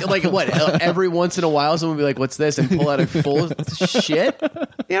 like, what? Every once in a while, someone will be like, "What's this?" and pull out a full shit.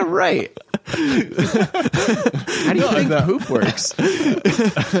 Yeah, right. How do you think poop works?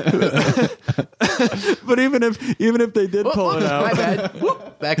 But even if they did pull it out, my bad.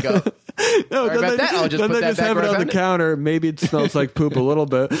 Whoop, back up. no, Sorry about that. I'll just put they that just back have where it I on the found it. counter. Maybe it smells like poop a little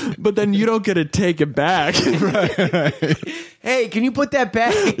bit, but then you don't get to take it back. Hey, can you put that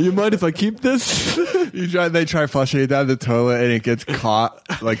back? You mind if I keep this? They try flushing it down the toilet and it gets caught,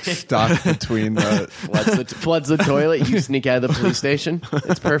 like stuck between the. Floods the toilet. You sneak out of the police station.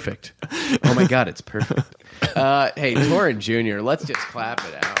 It's perfect. Oh my god, it's perfect. Hey, Torrin Jr., let's just clap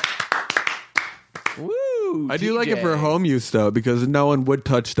it out. Woo! I do like it TJ. for home use though, because no one would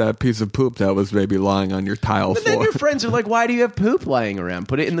touch that piece of poop that was maybe lying on your tile But then floor. your friends are like, "Why do you have poop lying around?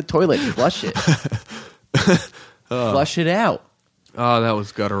 Put it in the toilet. Flush it. Flush it out." Oh, that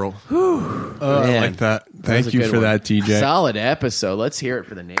was guttural. I Man, like that. was Thank a you good for one. that, TJ. Solid episode. Let's hear it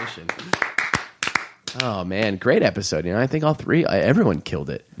for the nation. Oh man, great episode. I think all three, everyone killed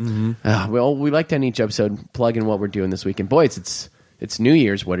it. Mm-hmm. Well, we like to end each episode plugging what we're doing this weekend. Boys, it's New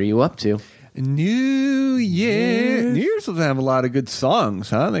Year's. What are you up to? New Year's doesn't have a lot of good songs,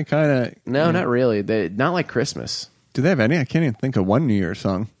 huh? They kind of No, not really. Not like Christmas. Do they have any? I can't even think of one New Year's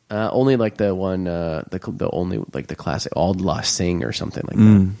song. Only like the one, the only like the classic "Auld La Sing" or something like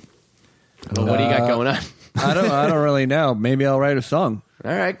that. Well, what do you got going on? I don't really know. Maybe I'll write a song.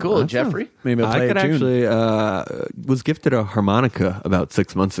 All right, cool, Jeffrey. Maybe I'll play I could a tune. actually was gifted a harmonica about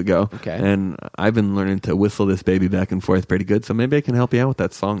 6 months ago. Okay. And I've been learning to whistle this baby back and forth pretty good, so maybe I can help you out with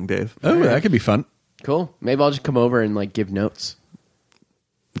that song, Dave. Oh, that could be fun. Cool. Maybe I'll just come over and like give notes.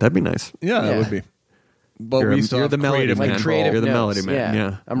 That'd be nice. Yeah, Yeah. that would be. But You're, we still you're have the melody creative man. Like control. creative You're the notes. melody man. Yeah.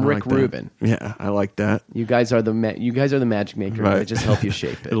 Yeah, I'm I Rick like that. Rubin. Yeah, I like that. You guys are the magic maker. Right. I just help you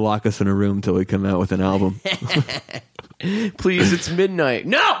shape it. It'll lock us in a room till we come out with an album. Please, it's midnight.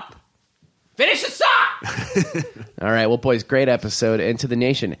 No! Finish the song! All right, well, boys, great episode. And to the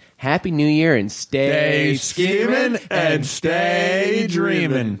nation, Happy New Year and stay Stay scheming and stay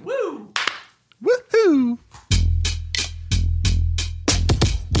dreaming. Woohoo!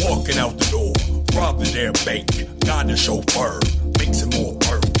 Walking out the door, robbed the damn bank, got the chauffeur, mixing more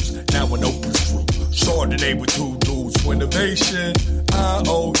pearls. Now an open screw, Chardonnay with 2 dudes, Winnovation, I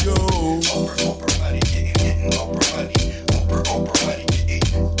owe you. Oprah money, getting Oprah money, Oprah money,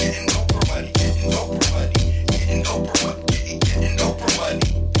 getting Oprah money, getting Oprah money, getting Oprah money, getting Oprah money,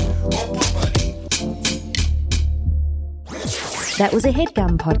 Oprah money. That was a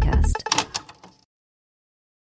HeadGum podcast.